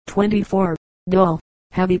24. Dull.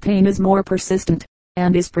 Heavy pain is more persistent,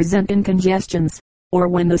 and is present in congestions, or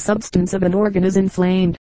when the substance of an organ is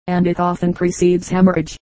inflamed, and it often precedes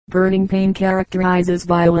hemorrhage. Burning pain characterizes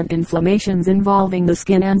violent inflammations involving the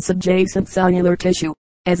skin and subjacent cellular tissue,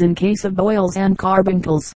 as in case of boils and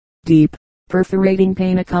carbuncles. Deep, perforating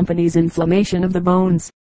pain accompanies inflammation of the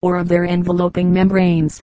bones, or of their enveloping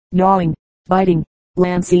membranes. Gnawing, biting,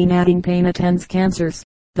 lancinating pain attends cancers.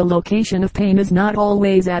 The location of pain is not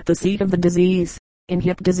always at the seat of the disease. In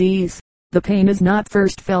hip disease, the pain is not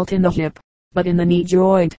first felt in the hip, but in the knee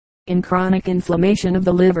joint. In chronic inflammation of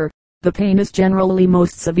the liver, the pain is generally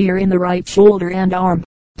most severe in the right shoulder and arm.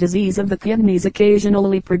 Disease of the kidneys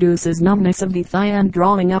occasionally produces numbness of the thigh and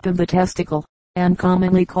drawing up of the testicle, and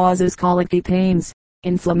commonly causes colicky pains.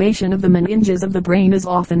 Inflammation of the meninges of the brain is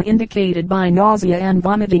often indicated by nausea and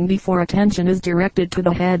vomiting before attention is directed to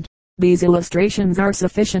the head. These illustrations are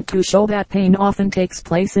sufficient to show that pain often takes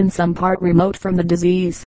place in some part remote from the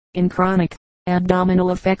disease. In chronic abdominal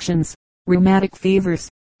affections, rheumatic fevers,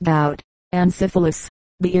 gout, and syphilis,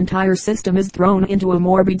 the entire system is thrown into a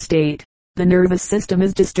morbid state. The nervous system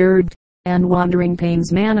is disturbed, and wandering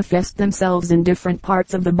pains manifest themselves in different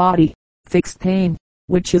parts of the body. Fixed pain,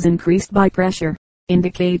 which is increased by pressure,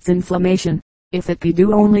 indicates inflammation. If it be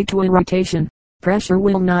due only to irritation, pressure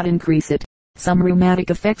will not increase it. Some rheumatic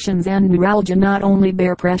affections and neuralgia not only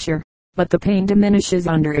bear pressure, but the pain diminishes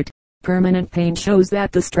under it. Permanent pain shows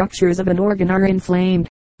that the structures of an organ are inflamed,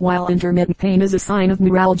 while intermittent pain is a sign of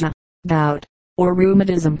neuralgia, gout, or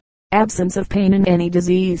rheumatism. Absence of pain in any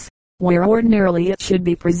disease, where ordinarily it should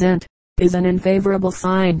be present, is an unfavorable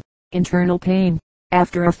sign. Internal pain,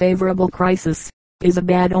 after a favorable crisis, is a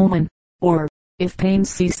bad omen, or, if pain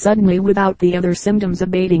cease suddenly without the other symptoms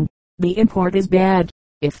abating, the import is bad.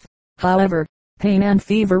 If, however, pain and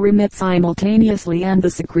fever remit simultaneously and the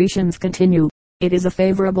secretions continue, it is a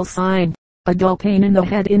favorable sign. A dull pain in the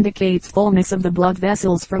head indicates fullness of the blood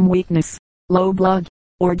vessels from weakness, low blood,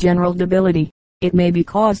 or general debility. It may be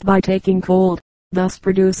caused by taking cold, thus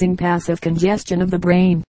producing passive congestion of the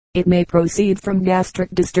brain. It may proceed from gastric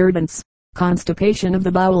disturbance, constipation of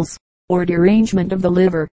the bowels, or derangement of the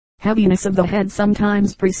liver. Heaviness of the head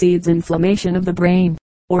sometimes precedes inflammation of the brain,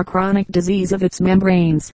 or chronic disease of its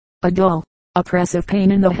membranes. A dull, oppressive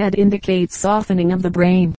pain in the head indicates softening of the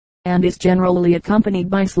brain, and is generally accompanied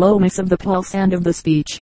by slowness of the pulse and of the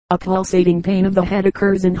speech. A pulsating pain of the head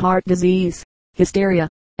occurs in heart disease, hysteria,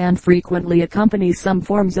 and frequently accompanies some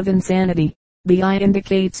forms of insanity. The eye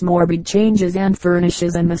indicates morbid changes and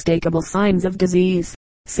furnishes unmistakable signs of disease.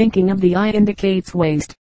 Sinking of the eye indicates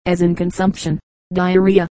waste, as in consumption,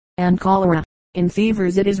 diarrhea, and cholera. In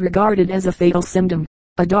fevers it is regarded as a fatal symptom.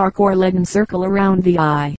 A dark or leaden circle around the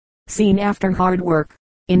eye, seen after hard work,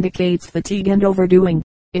 indicates fatigue and overdoing.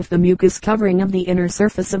 If the mucous covering of the inner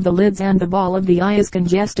surface of the lids and the ball of the eye is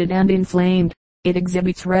congested and inflamed, it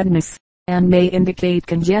exhibits redness, and may indicate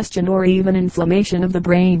congestion or even inflammation of the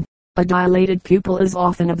brain. A dilated pupil is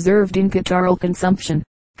often observed in catarrhal consumption,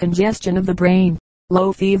 congestion of the brain,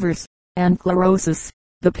 low fevers, and chlorosis.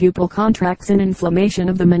 The pupil contracts in inflammation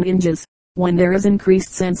of the meninges, when there is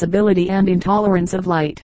increased sensibility and intolerance of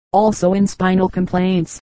light. Also in spinal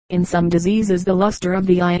complaints. In some diseases the luster of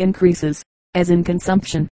the eye increases, as in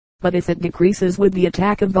consumption, but if it decreases with the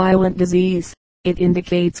attack of violent disease, it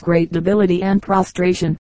indicates great debility and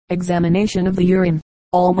prostration. Examination of the urine.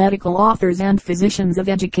 All medical authors and physicians of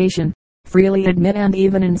education freely admit and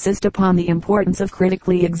even insist upon the importance of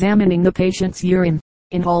critically examining the patient's urine,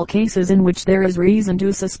 in all cases in which there is reason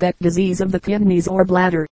to suspect disease of the kidneys or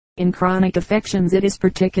bladder. In chronic affections it is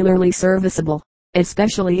particularly serviceable,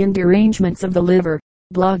 especially in derangements of the liver,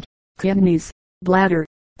 blood, kidneys, bladder,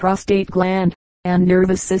 prostate gland, and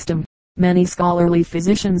nervous system. Many scholarly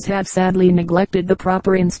physicians have sadly neglected the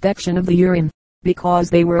proper inspection of the urine, because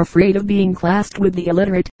they were afraid of being classed with the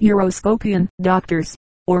illiterate uroscopian doctors,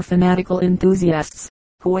 or fanatical enthusiasts,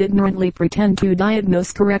 who ignorantly pretend to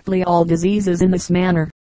diagnose correctly all diseases in this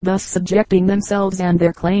manner, thus subjecting themselves and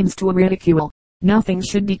their claims to ridicule. Nothing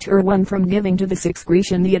should deter one from giving to this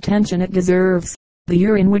excretion the attention it deserves. The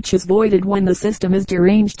urine which is voided when the system is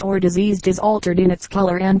deranged or diseased is altered in its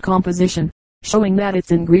color and composition, showing that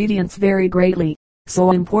its ingredients vary greatly.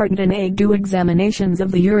 So important an aid do examinations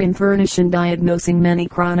of the urine furnish in diagnosing many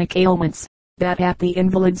chronic ailments, that at the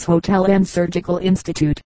Invalids Hotel and Surgical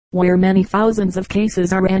Institute, where many thousands of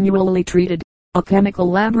cases are annually treated, a chemical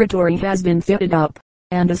laboratory has been fitted up,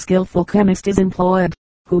 and a skillful chemist is employed,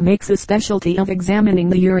 who makes a specialty of examining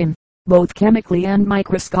the urine, both chemically and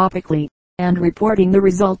microscopically, and reporting the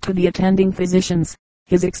result to the attending physicians.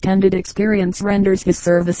 His extended experience renders his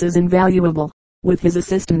services invaluable. With his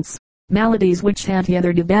assistance, Maladies which had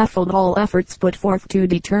hitherto baffled all efforts put forth to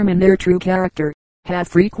determine their true character, have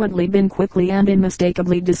frequently been quickly and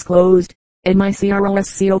unmistakably disclosed, in my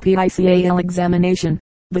CROSCOPICAL examination.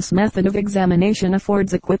 This method of examination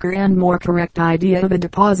affords a quicker and more correct idea of a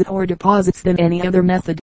deposit or deposits than any other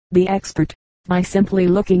method. The expert, by simply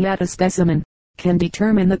looking at a specimen, can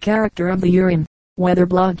determine the character of the urine, whether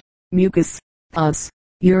blood, mucus, pus,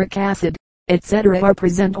 uric acid, etc. are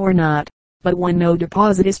present or not. But when no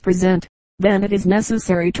deposit is present, then it is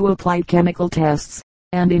necessary to apply chemical tests,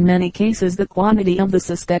 and in many cases the quantity of the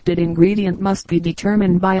suspected ingredient must be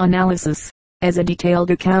determined by analysis. As a detailed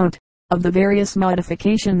account of the various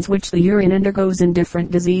modifications which the urine undergoes in different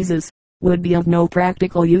diseases, would be of no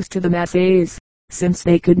practical use to the masses, since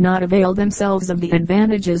they could not avail themselves of the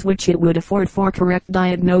advantages which it would afford for correct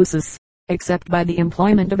diagnosis, except by the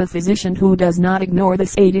employment of a physician who does not ignore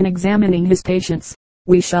this aid in examining his patients.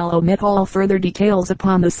 We shall omit all further details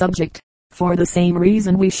upon the subject. For the same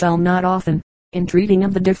reason we shall not often, in treating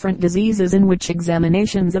of the different diseases in which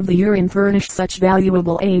examinations of the urine furnish such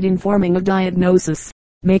valuable aid in forming a diagnosis,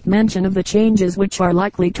 make mention of the changes which are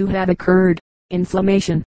likely to have occurred.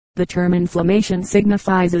 Inflammation. The term inflammation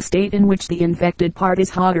signifies a state in which the infected part is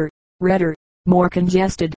hotter, redder, more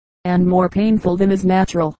congested, and more painful than is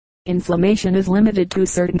natural. Inflammation is limited to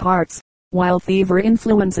certain parts, while fever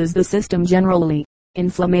influences the system generally.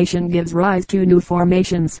 Inflammation gives rise to new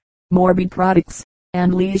formations, morbid products,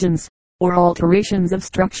 and lesions, or alterations of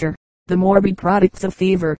structure. The morbid products of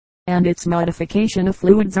fever, and its modification of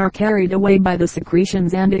fluids are carried away by the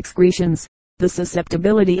secretions and excretions. The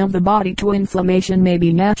susceptibility of the body to inflammation may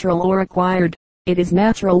be natural or acquired. It is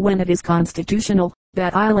natural when it is constitutional,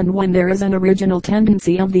 that island when there is an original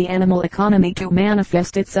tendency of the animal economy to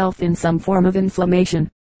manifest itself in some form of inflammation.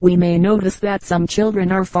 We may notice that some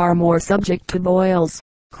children are far more subject to boils,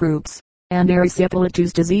 croups, and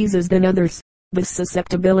erysipelatous diseases than others. This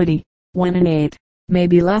susceptibility, when innate, may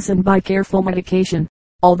be lessened by careful medication,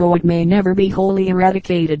 although it may never be wholly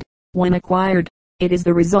eradicated. When acquired, it is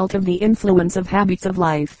the result of the influence of habits of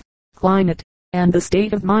life, climate, and the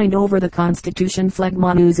state of mind over the constitution.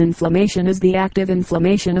 Phlegmonous inflammation is the active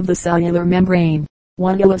inflammation of the cellular membrane,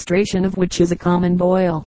 one illustration of which is a common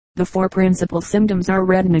boil. The four principal symptoms are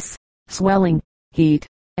redness, swelling, heat,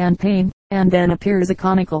 and pain, and then appears a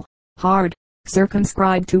conical, hard,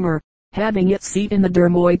 circumscribed tumor, having its seat in the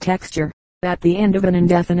dermoid texture. At the end of an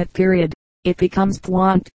indefinite period, it becomes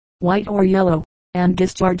blunt, white or yellow, and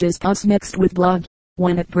discharges pus mixed with blood.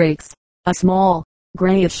 When it breaks, a small,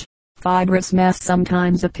 grayish, fibrous mass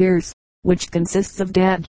sometimes appears, which consists of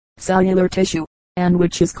dead, cellular tissue, and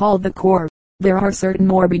which is called the core. There are certain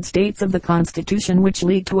morbid states of the constitution which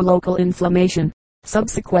lead to a local inflammation,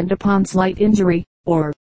 subsequent upon slight injury,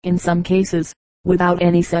 or, in some cases, without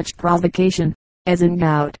any such provocation, as in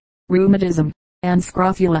gout, rheumatism, and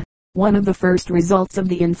scrofula. One of the first results of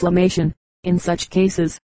the inflammation, in such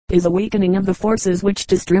cases, is a weakening of the forces which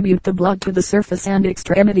distribute the blood to the surface and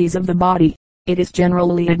extremities of the body. It is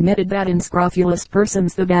generally admitted that in scrofulous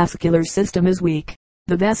persons the vascular system is weak,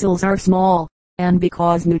 the vessels are small, and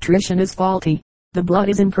because nutrition is faulty, the blood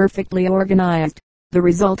is imperfectly organized. The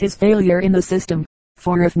result is failure in the system,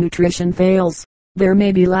 for if nutrition fails, there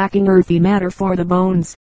may be lacking earthy matter for the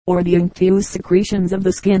bones, or the unctuous secretions of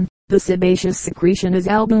the skin. The sebaceous secretion is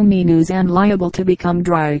albuminous and liable to become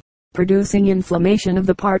dry, producing inflammation of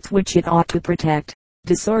the parts which it ought to protect.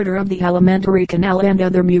 Disorder of the alimentary canal and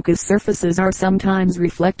other mucous surfaces are sometimes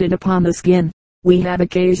reflected upon the skin. We have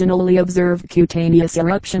occasionally observed cutaneous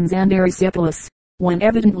eruptions and erysipelas, when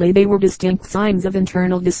evidently they were distinct signs of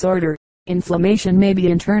internal disorder. Inflammation may be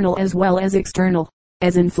internal as well as external,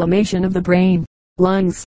 as inflammation of the brain,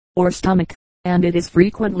 lungs, or stomach, and it is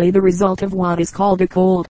frequently the result of what is called a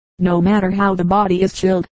cold. No matter how the body is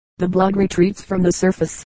chilled, the blood retreats from the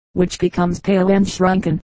surface, which becomes pale and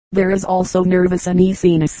shrunken. There is also nervous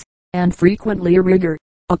uneasiness, and frequently a rigor,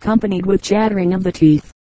 accompanied with chattering of the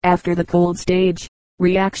teeth. After the cold stage,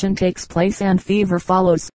 reaction takes place and fever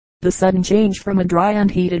follows. The sudden change from a dry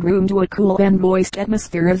and heated room to a cool and moist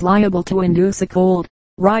atmosphere is liable to induce a cold.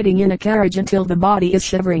 Riding in a carriage until the body is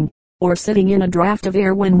shivering, or sitting in a draught of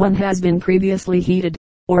air when one has been previously heated,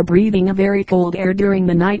 or breathing a very cold air during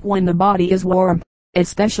the night when the body is warm,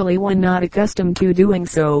 especially when not accustomed to doing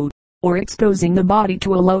so, or exposing the body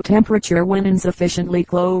to a low temperature when insufficiently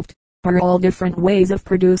clothed, are all different ways of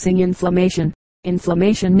producing inflammation.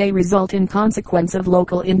 Inflammation may result in consequence of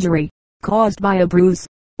local injury, caused by a bruise,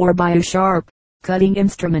 or by a sharp, cutting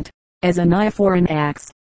instrument, as a knife or an axe,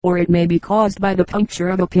 or it may be caused by the puncture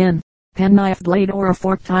of a penknife blade or a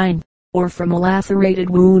forked tine, or from a lacerated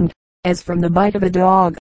wound, as from the bite of a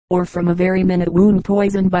dog, or from a very minute wound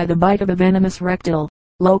poisoned by the bite of a venomous reptile.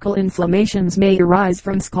 Local inflammations may arise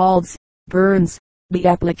from scalds, burns, the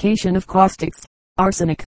application of caustics,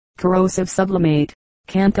 arsenic, corrosive sublimate,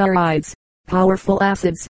 cantharides, powerful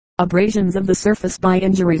acids, abrasions of the surface by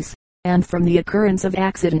injuries, and from the occurrence of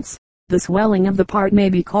accidents. The swelling of the part may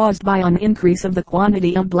be caused by an increase of the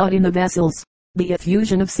quantity of blood in the vessels, the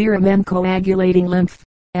effusion of serum and coagulating lymph,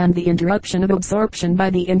 and the interruption of absorption by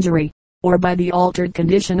the injury, or by the altered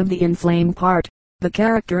condition of the inflamed part. The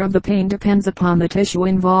character of the pain depends upon the tissue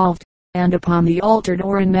involved, and upon the altered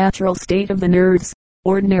or unnatural state of the nerves.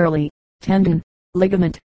 Ordinarily, tendon,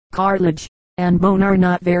 ligament, cartilage, and bone are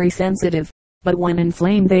not very sensitive, but when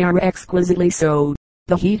inflamed they are exquisitely so.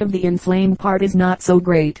 The heat of the inflamed part is not so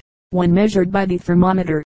great, when measured by the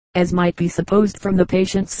thermometer, as might be supposed from the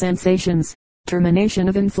patient's sensations. Termination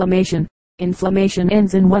of inflammation. Inflammation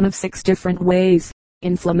ends in one of 6 different ways.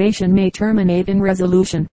 Inflammation may terminate in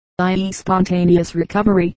resolution, i.e. spontaneous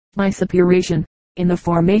recovery, by suppuration, in the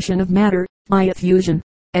formation of matter, by effusion,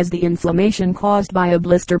 as the inflammation caused by a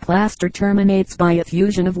blister plaster terminates by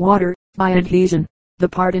effusion of water, by adhesion, the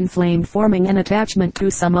part inflamed forming an attachment to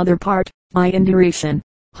some other part, by induration,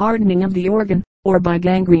 hardening of the organ, or by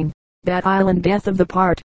gangrene, that island death of the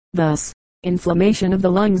part. Thus, inflammation of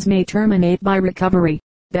the lungs may terminate by recovery,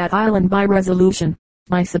 that island by resolution,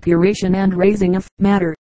 by suppuration and raising of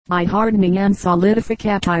matter, by hardening and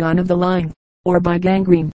solidification of the lung, or by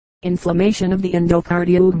gangrene. Inflammation of the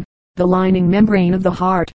endocardium, the lining membrane of the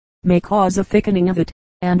heart, may cause a thickening of it,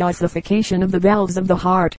 and ossification of the valves of the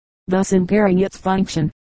heart, thus impairing its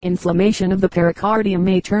function. Inflammation of the pericardium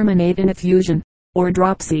may terminate in effusion, or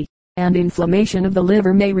dropsy, and inflammation of the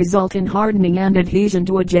liver may result in hardening and adhesion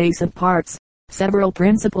to adjacent parts. Several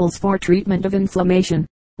principles for treatment of inflammation.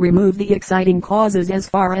 Remove the exciting causes as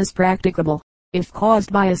far as practicable. If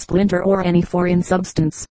caused by a splinter or any foreign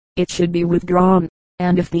substance, it should be withdrawn,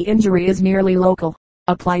 and if the injury is merely local,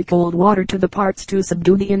 apply cold water to the parts to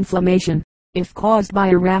subdue the inflammation. If caused by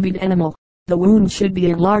a rabid animal, the wound should be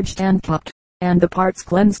enlarged and cupped, and the parts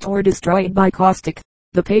cleansed or destroyed by caustic.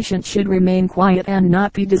 The patient should remain quiet and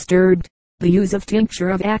not be disturbed. The use of tincture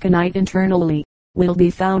of aconite internally will be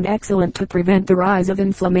found excellent to prevent the rise of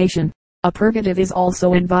inflammation. A purgative is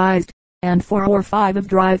also advised, and 4 or 5 of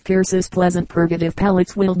dry Pierce's pleasant purgative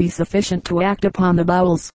pellets will be sufficient to act upon the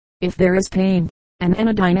bowels. If there is pain, an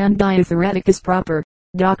anodyne and diaphoretic is proper.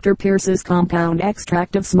 Dr. Pierce's compound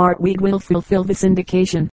extract of smartweed will fulfill this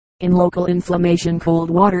indication. In local inflammation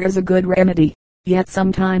cold water is a good remedy, yet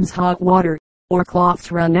sometimes hot water, or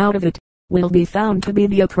cloths run out of it, will be found to be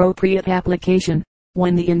the appropriate application,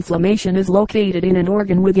 when the inflammation is located in an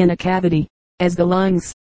organ within a cavity, as the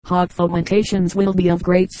lungs. Hot fomentations will be of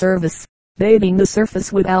great service. Bathing the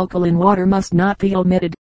surface with alkaline water must not be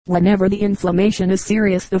omitted. Whenever the inflammation is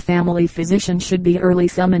serious the family physician should be early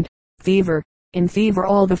summoned. Fever. In fever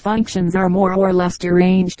all the functions are more or less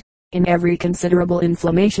deranged. In every considerable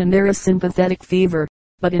inflammation there is sympathetic fever,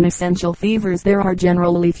 but in essential fevers there are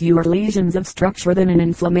generally fewer lesions of structure than in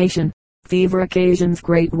inflammation. Fever occasions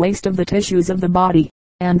great waste of the tissues of the body,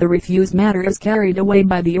 and the refused matter is carried away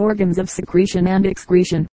by the organs of secretion and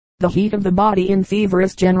excretion. The heat of the body in fever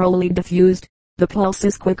is generally diffused. The pulse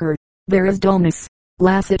is quicker. There is dullness,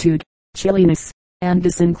 lassitude, chilliness, and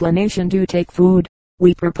disinclination to take food.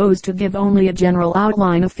 We propose to give only a general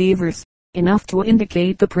outline of fevers, enough to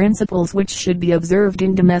indicate the principles which should be observed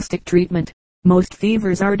in domestic treatment. Most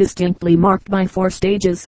fevers are distinctly marked by 4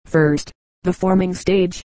 stages. First, the forming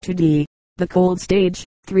stage, 2d. The cold stage,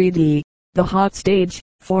 3d. The hot stage,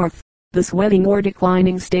 4th. The sweating or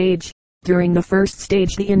declining stage. During the first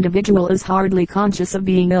stage the individual is hardly conscious of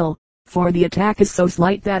being ill, for the attack is so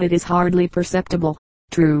slight that it is hardly perceptible.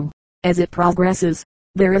 True, as it progresses,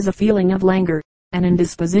 there is a feeling of languor, an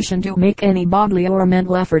indisposition to make any bodily or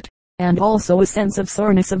mental effort, and also a sense of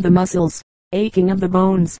soreness of the muscles, aching of the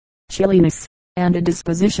bones, chilliness, and a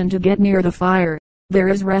disposition to get near the fire. There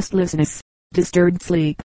is restlessness, disturbed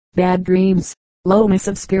sleep, bad dreams, lowness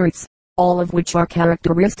of spirits, all of which are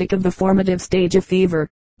characteristic of the formative stage of fever.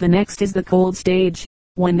 The next is the cold stage,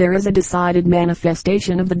 when there is a decided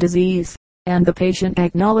manifestation of the disease, and the patient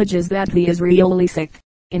acknowledges that he is really sick.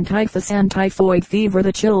 In typhus and typhoid fever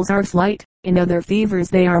the chills are slight, in other fevers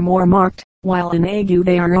they are more marked, while in ague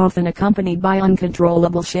they are often accompanied by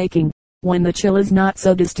uncontrollable shaking. When the chill is not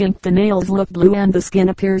so distinct the nails look blue and the skin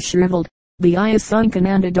appears shriveled. The eye is sunken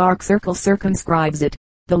and a dark circle circumscribes it.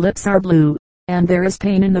 The lips are blue, and there is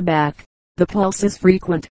pain in the back. The pulse is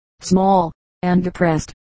frequent, small, and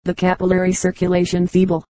depressed. The capillary circulation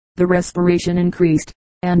feeble. The respiration increased,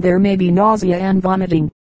 and there may be nausea and vomiting.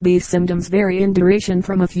 These symptoms vary in duration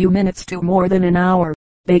from a few minutes to more than an hour.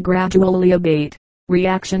 they gradually abate.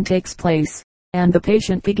 Reaction takes place, and the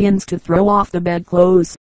patient begins to throw off the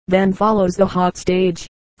bedclothes. Then follows the hot stage,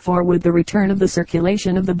 for with the return of the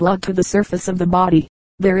circulation of the blood to the surface of the body,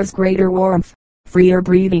 there is greater warmth, freer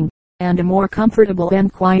breathing, and a more comfortable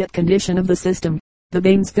and quiet condition of the system. The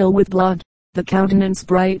veins fill with blood, the countenance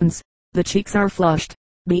brightens, the cheeks are flushed,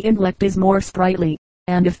 the intellect is more sprightly,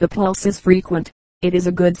 and if the pulse is frequent, it is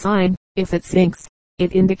a good sign. If it sinks,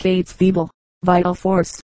 it indicates feeble, vital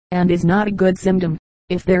force, and is not a good symptom.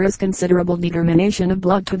 If there is considerable determination of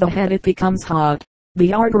blood to the head, it becomes hot.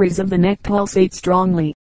 The arteries of the neck pulsate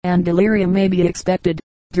strongly, and delirium may be expected.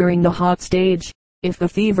 During the hot stage, if the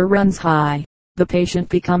fever runs high, the patient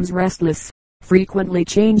becomes restless, frequently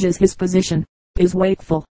changes his position, is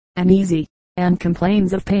wakeful, uneasy, and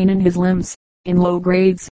complains of pain in his limbs. In low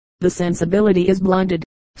grades, the sensibility is blunted,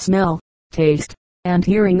 smell, taste, and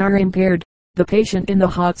hearing are impaired. The patient in the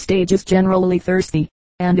hot stage is generally thirsty,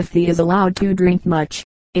 and if he is allowed to drink much,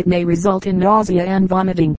 it may result in nausea and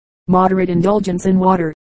vomiting. Moderate indulgence in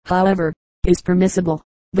water, however, is permissible.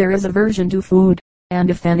 There is aversion to food, and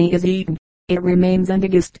if any is eaten, it remains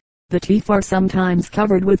undigested. The teeth are sometimes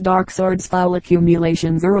covered with dark swords foul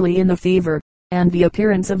accumulations early in the fever, and the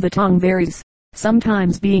appearance of the tongue varies,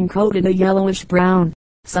 sometimes being coated a yellowish brown,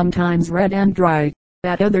 sometimes red and dry,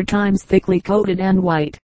 at other times thickly coated and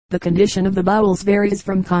white. The condition of the bowels varies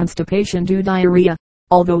from constipation to diarrhea,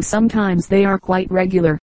 although sometimes they are quite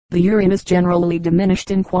regular. The urine is generally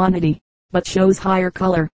diminished in quantity, but shows higher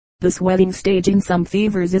color. The sweating stage in some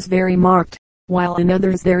fevers is very marked, while in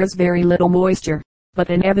others there is very little moisture, but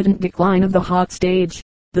an evident decline of the hot stage.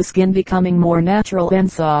 The skin becoming more natural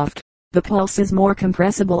and soft. The pulse is more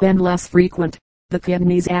compressible and less frequent. The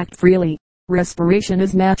kidneys act freely. Respiration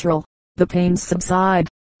is natural. The pains subside,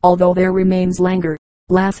 although there remains languor,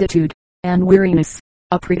 lassitude, and weariness.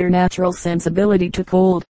 A preternatural sensibility to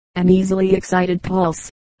cold, an easily excited pulse,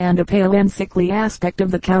 and a pale and sickly aspect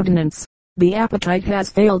of the countenance. The appetite has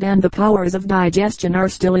failed and the powers of digestion are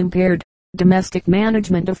still impaired. Domestic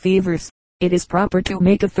management of fevers. It is proper to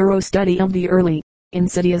make a thorough study of the early,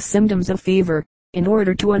 insidious symptoms of fever, in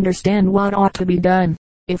order to understand what ought to be done.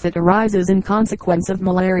 If it arises in consequence of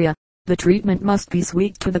malaria, the treatment must be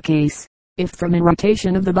sweet to the case. If from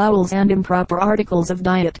irritation of the bowels and improper articles of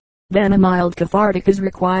diet, then a mild cathartic is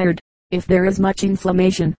required. If there is much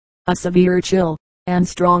inflammation, a severe chill, and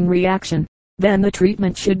strong reaction, then the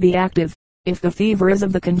treatment should be active. If the fever is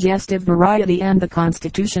of the congestive variety and the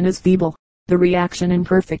constitution is feeble, the reaction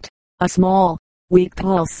imperfect, a small, weak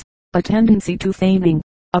pulse, a tendency to fainting,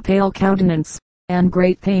 a pale countenance, and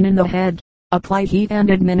great pain in the head, apply heat and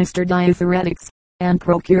administer diuretics, and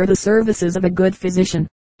procure the services of a good physician.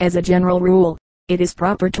 As a general rule, it is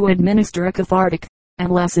proper to administer a cathartic,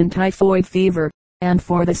 unless in typhoid fever, and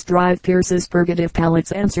for this drive Pierce's purgative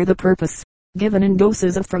pellets answer the purpose, given in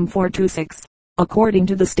doses of from 4 to 6, according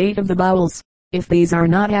to the state of the bowels. If these are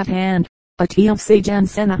not at hand, a tea of sage and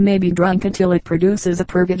senna may be drunk until it produces a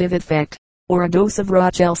purgative effect, or a dose of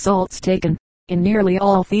Rochelle salts taken. In nearly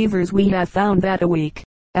all fevers we have found that a weak,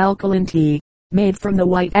 alkaline tea, made from the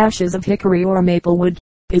white ashes of hickory or maple wood,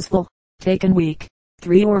 is full, taken weak,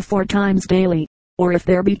 3 or 4 times daily, or if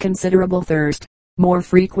there be considerable thirst, more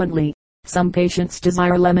frequently. Some patients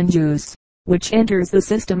desire lemon juice, which enters the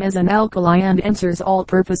system as an alkali and answers all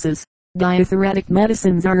purposes. Diuretic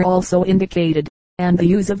medicines are also indicated, and the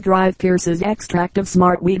use of drive Pierce's extract of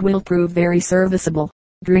smartweed will prove very serviceable.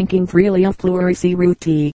 Drinking freely of pleurisy root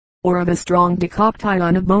tea, or of a strong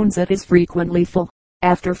decoction of boneset is frequently full.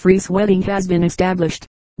 After free sweating has been established,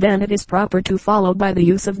 then it is proper to follow by the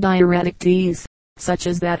use of diuretic teas, such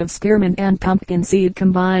as that of spearmint and pumpkin seed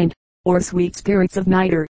combined, or sweet spirits of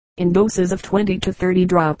nitre, in doses of 20 to 30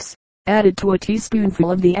 drops, added to a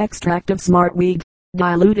teaspoonful of the extract of smartweed,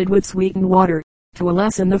 diluted with sweetened water, to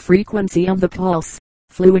lessen the frequency of the pulse.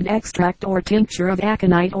 Fluid extract or tincture of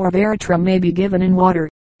aconite or veratrum may be given in water,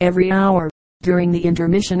 every hour, during the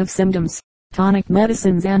intermission of symptoms. Tonic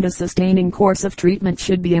medicines and a sustaining course of treatment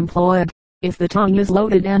should be employed. If the tongue is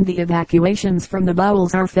loaded and the evacuations from the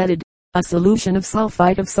bowels are fetid, a solution of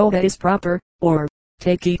sulphite of soda is proper, or,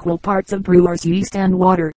 take equal parts of brewer's yeast and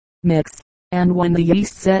water, mix, and when the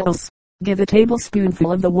yeast settles, give a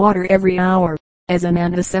tablespoonful of the water every hour, as an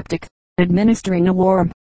antiseptic. Administering a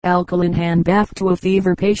warm, alkaline hand bath to a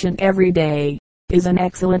fever patient every day, is an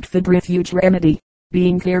excellent febrifuge remedy,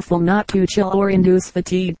 being careful not to chill or induce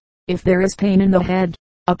fatigue. If there is pain in the head,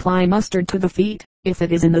 apply mustard to the feet. If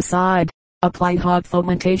it is in the side, apply hot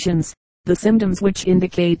fomentations. The symptoms which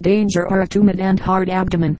indicate danger are a tumid and hard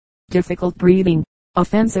abdomen, difficult breathing,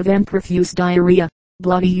 offensive and profuse diarrhea,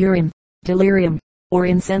 bloody urine, delirium, or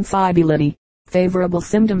insensibility. Favorable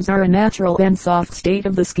symptoms are a natural and soft state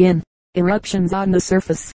of the skin, eruptions on the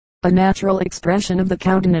surface, a natural expression of the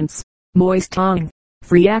countenance, moist tongue,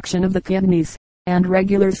 free action of the kidneys, and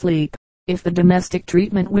regular sleep. If the domestic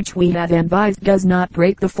treatment which we have advised does not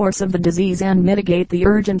break the force of the disease and mitigate the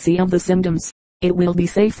urgency of the symptoms, it will be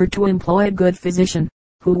safer to employ a good physician,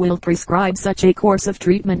 who will prescribe such a course of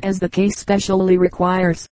treatment as the case specially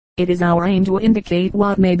requires. It is our aim to indicate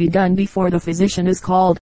what may be done before the physician is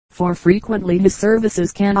called, for frequently his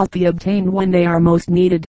services cannot be obtained when they are most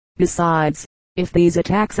needed. Besides, if these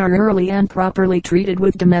attacks are early and properly treated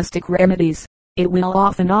with domestic remedies, it will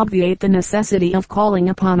often obviate the necessity of calling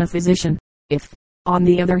upon a physician. If, on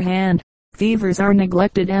the other hand, fevers are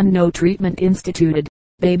neglected and no treatment instituted,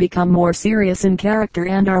 they become more serious in character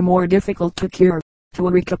and are more difficult to cure. To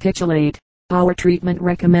recapitulate, our treatment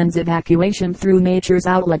recommends evacuation through nature's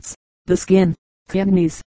outlets, the skin,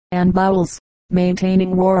 kidneys, and bowels,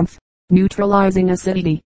 maintaining warmth, neutralizing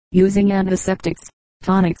acidity, using antiseptics,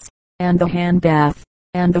 tonics, and the hand bath,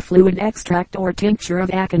 and the fluid extract or tincture of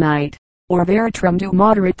aconite, or veratrum to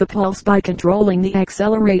moderate the pulse by controlling the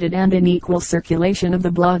accelerated and unequal circulation of the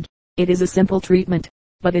blood. It is a simple treatment,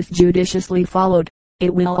 but if judiciously followed,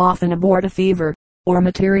 it will often abort a fever, or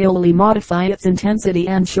materially modify its intensity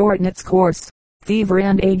and shorten its course. Fever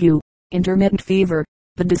and ague, intermittent fever.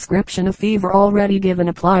 The description of fever already given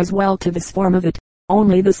applies well to this form of it,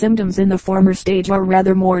 only the symptoms in the former stage are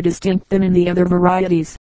rather more distinct than in the other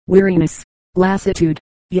varieties. Weariness, lassitude,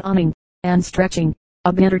 yawning, and stretching,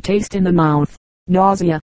 a bitter taste in the mouth,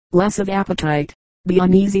 nausea, less of appetite. The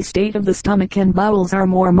uneasy state of the stomach and bowels are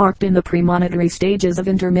more marked in the premonitory stages of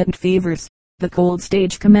intermittent fevers. The cold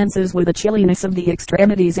stage commences with a chilliness of the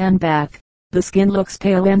extremities and back. The skin looks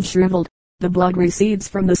pale and shriveled. The blood recedes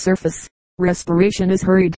from the surface. Respiration is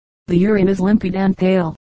hurried. The urine is limpid and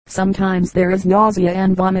pale. Sometimes there is nausea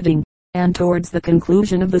and vomiting. And towards the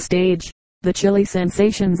conclusion of the stage, the chilly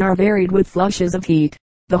sensations are varied with flushes of heat.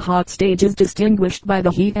 The hot stage is distinguished by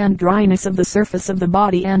the heat and dryness of the surface of the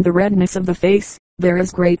body and the redness of the face. There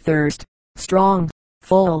is great thirst, strong,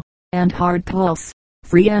 full, and hard pulse,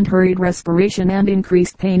 free and hurried respiration and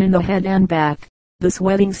increased pain in the head and back. The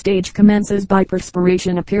sweating stage commences by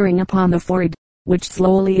perspiration appearing upon the forehead, which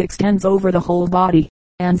slowly extends over the whole body,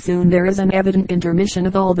 and soon there is an evident intermission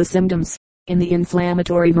of all the symptoms. In the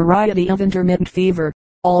inflammatory variety of intermittent fever,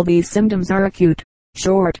 all these symptoms are acute,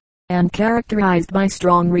 short, and characterized by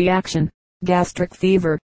strong reaction. Gastric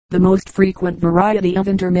fever, the most frequent variety of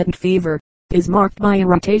intermittent fever, is marked by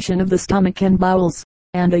irritation of the stomach and bowels,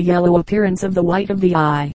 and a yellow appearance of the white of the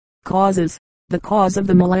eye. Causes. The cause of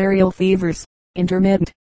the malarial fevers,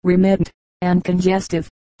 intermittent, remittent, and congestive,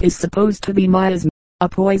 is supposed to be miasm, a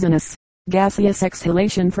poisonous, gaseous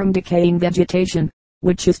exhalation from decaying vegetation,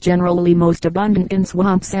 which is generally most abundant in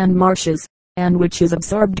swamps and marshes, and which is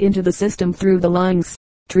absorbed into the system through the lungs.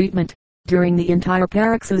 Treatment. During the entire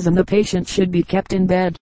paroxysm the patient should be kept in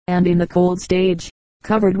bed, and in the cold stage,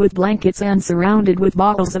 covered with blankets and surrounded with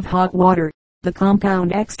bottles of hot water. The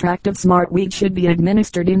compound extract of smartweed should be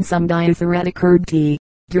administered in some diaphoretic herb tea.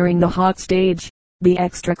 During the hot stage, the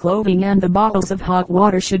extra clothing and the bottles of hot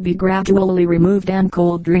water should be gradually removed and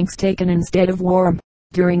cold drinks taken instead of warm.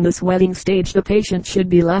 During the sweating stage the patient should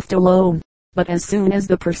be left alone, but as soon as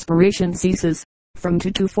the perspiration ceases, from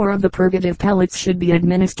 2 to 4 of the purgative pellets should be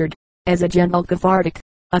administered, as a gentle cathartic.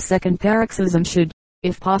 A second paroxysm should,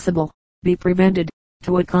 if possible, be prevented.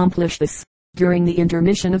 To accomplish this, during the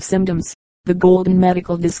intermission of symptoms, the golden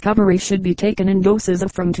medical discovery should be taken in doses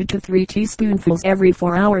of from 2 to 3 teaspoonfuls every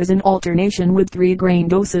 4 hours in alternation with 3-grain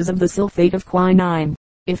doses of the sulfate of quinine.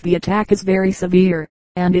 If the attack is very severe,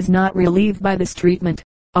 and is not relieved by this treatment,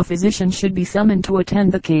 a physician should be summoned to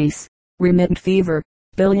attend the case. Remittent fever,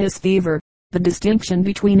 bilious fever. The distinction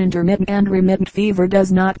between intermittent and remittent fever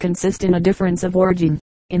does not consist in a difference of origin.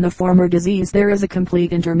 In the former disease there is a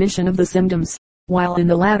complete intermission of the symptoms, while in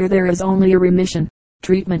the latter there is only a remission.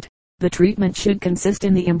 Treatment. The treatment should consist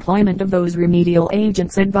in the employment of those remedial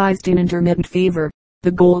agents advised in intermittent fever,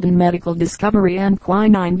 the golden medical discovery and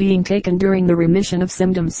quinine being taken during the remission of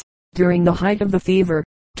symptoms. During the height of the fever,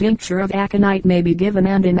 tincture of aconite may be given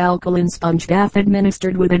and an alkaline sponge bath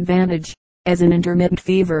administered with advantage. As in intermittent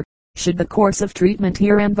fever, should the course of treatment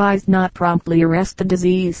here advised not promptly arrest the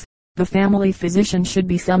disease, the family physician should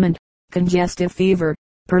be summoned. Congestive fever,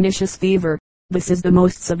 pernicious fever. This is the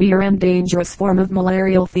most severe and dangerous form of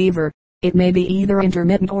malarial fever. It may be either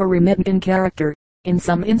intermittent or remittent in character. In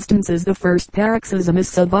some instances the first paroxysm is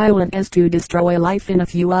so violent as to destroy life in a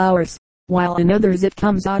few hours, while in others it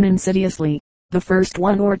comes on insidiously. The first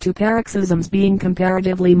 1 or 2 paroxysms being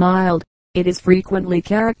comparatively mild, it is frequently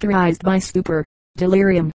characterized by stupor,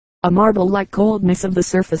 delirium, a marble-like coldness of the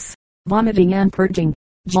surface, vomiting and purging,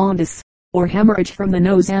 jaundice, or hemorrhage from the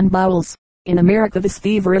nose and bowels. In America this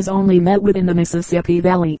fever is only met with in the Mississippi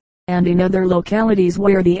Valley, and in other localities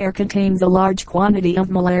where the air contains a large quantity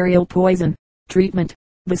of malarial poison. Treatment.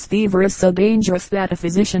 This fever is so dangerous that a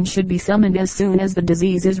physician should be summoned as soon as the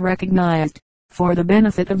disease is recognized. For the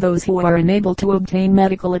benefit of those who are unable to obtain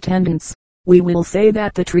medical attendance, we will say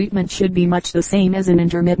that the treatment should be much the same as an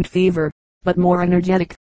intermittent fever, but more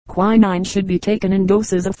energetic. Quinine should be taken in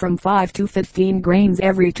doses of from 5 to 15 grains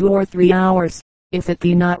every 2 or 3 hours. If it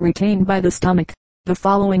be not retained by the stomach, the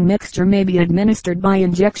following mixture may be administered by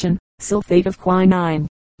injection: sulfate of quinine,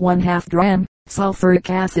 1/2 dram; sulfuric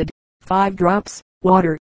acid, 5 drops;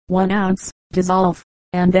 water, 1 ounce. Dissolve,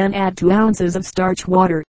 and then add 2 ounces of starch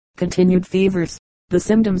water. Continued fevers. The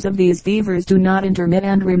symptoms of these fevers do not intermit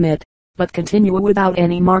and remit, but continue without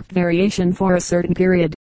any marked variation for a certain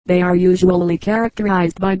period. They are usually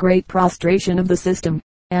characterized by great prostration of the system,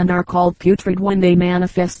 and are called putrid when they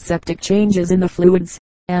manifest septic changes in the fluids,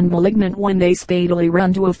 and malignant when they speedily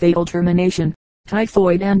run to a fatal termination.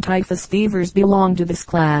 Typhoid and typhus fevers belong to this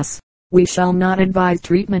class. We shall not advise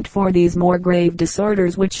treatment for these more grave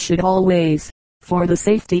disorders, which should always, for the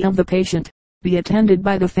safety of the patient, be attended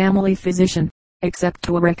by the family physician, except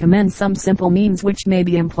to recommend some simple means which may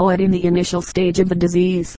be employed in the initial stage of the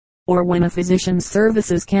disease, or when a physician's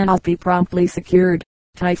services cannot be promptly secured.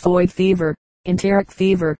 Typhoid fever. Enteric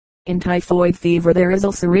fever. In typhoid fever there is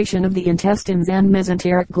ulceration of the intestines and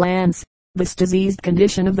mesenteric glands. This diseased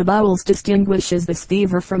condition of the bowels distinguishes this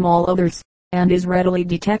fever from all others, and is readily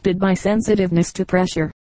detected by sensitiveness to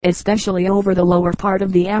pressure, especially over the lower part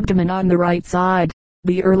of the abdomen on the right side.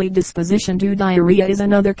 The early disposition to diarrhea is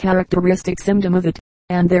another characteristic symptom of it,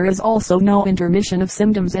 and there is also no intermission of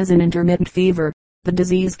symptoms as in intermittent fever. The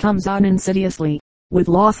disease comes on insidiously, with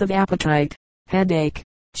loss of appetite, headache,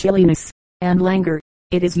 chilliness, and languor.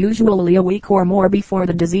 It is usually a week or more before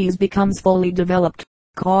the disease becomes fully developed.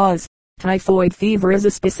 Cause. Typhoid fever is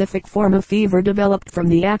a specific form of fever developed from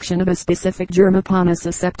the action of a specific germ upon a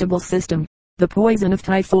susceptible system. The poison of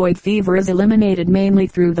typhoid fever is eliminated mainly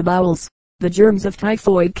through the bowels. The germs of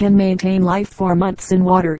typhoid can maintain life for months in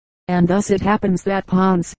water, and thus it happens that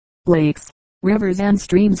ponds, lakes, rivers and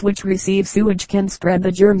streams which receive sewage can spread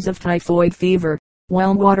the germs of typhoid fever.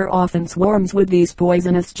 Well water often swarms with these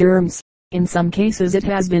poisonous germs. In some cases it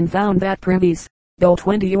has been found that privies, though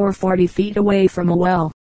 20 or 40 feet away from a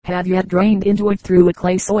well, have yet drained into it through a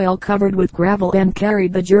clay soil covered with gravel and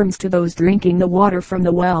carried the germs to those drinking the water from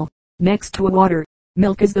the well. Next to water,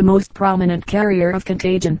 milk is the most prominent carrier of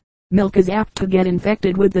contagion. Milk is apt to get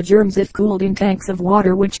infected with the germs if cooled in tanks of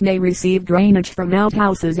water which may receive drainage from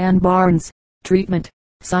outhouses and barns. Treatment.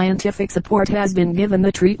 Scientific support has been given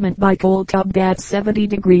the treatment by cold tub baths 70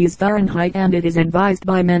 degrees Fahrenheit, and it is advised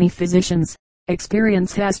by many physicians.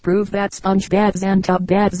 Experience has proved that sponge baths and tub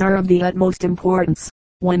baths are of the utmost importance.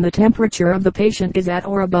 When the temperature of the patient is at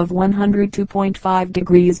or above 102.5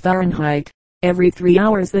 degrees Fahrenheit, every 3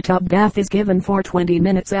 hours the tub bath is given for 20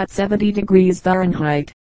 minutes at 70 degrees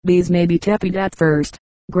Fahrenheit. These may be tepid at first.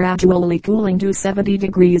 Gradually cooling to 70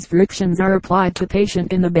 degrees frictions are applied to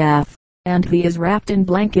patient in the bath, and he is wrapped in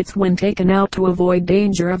blankets when taken out to avoid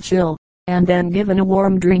danger of chill, and then given a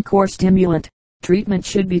warm drink or stimulant. Treatment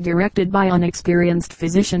should be directed by an experienced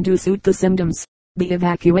physician to suit the symptoms. The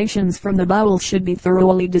evacuations from the bowels should be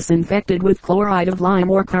thoroughly disinfected with chloride of lime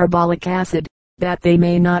or carbolic acid, that they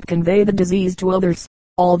may not convey the disease to others.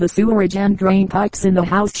 All the sewerage and drain pipes in the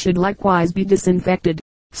house should likewise be disinfected.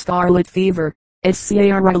 Scarlet fever.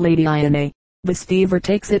 Scarlatina. This fever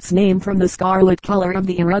takes its name from the scarlet color of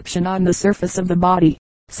the eruption on the surface of the body.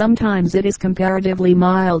 Sometimes it is comparatively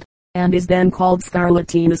mild, and is then called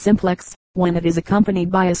scarlatina simplex. When it is accompanied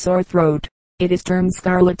by a sore throat, it is termed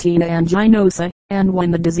scarlatina anginosa, and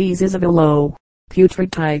when the disease is of a low,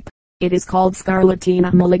 putrid type, it is called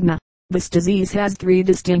scarlatina maligna. This disease has 3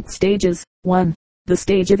 distinct stages: 1. The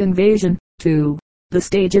stage of invasion; 2. The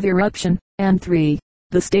stage of eruption; and 3.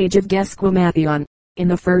 The stage of desquamation. In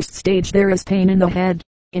the first stage there is pain in the head,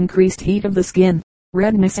 increased heat of the skin,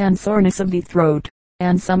 redness and soreness of the throat,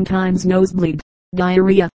 and sometimes nosebleed,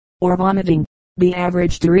 diarrhea, or vomiting. The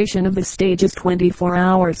average duration of the stage is 24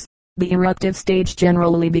 hours. The eruptive stage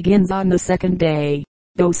generally begins on the 2nd day,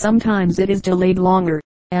 though sometimes it is delayed longer,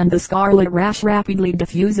 and the scarlet rash rapidly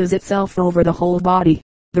diffuses itself over the whole body.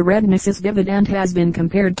 The redness is vivid and has been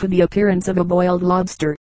compared to the appearance of a boiled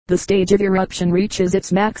lobster. The stage of eruption reaches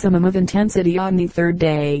its maximum of intensity on the 3rd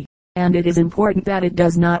day, and it is important that it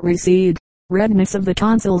does not recede. Redness of the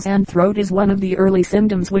tonsils and throat is one of the early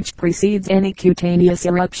symptoms which precedes any cutaneous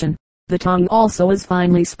eruption. The tongue also is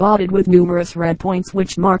finely spotted with numerous red points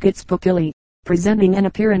which mark its pupillae, presenting an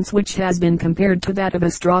appearance which has been compared to that of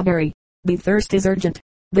a strawberry. The thirst is urgent.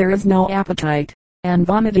 There is no appetite, and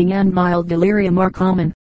vomiting and mild delirium are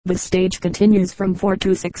common. The stage continues from 4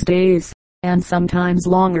 to 6 days, and sometimes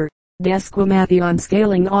longer. Desquamation,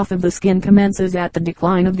 scaling off of the skin, commences at the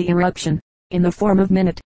decline of the eruption, in the form of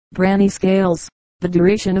minute, branny scales. The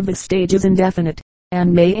duration of the stage is indefinite,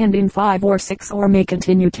 and may end in 5 or 6 or may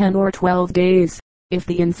continue 10 or 12 days. If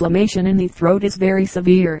the inflammation in the throat is very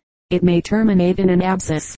severe, it may terminate in an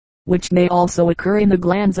abscess, which may also occur in the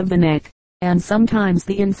glands of the neck, and sometimes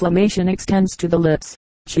the inflammation extends to the lips,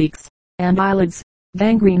 cheeks, and eyelids.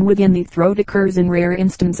 Gangrene within the throat occurs in rare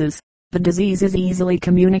instances. The disease is easily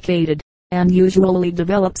communicated, and usually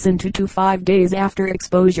develops in 2 to 5 days after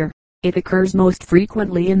exposure. It occurs most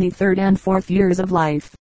frequently in the 3rd and 4th years of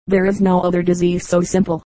life. There is no other disease so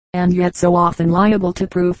simple, and yet so often liable to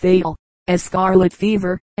prove fatal, as scarlet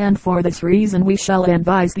fever, and for this reason we shall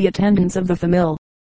advise the attendance of the family.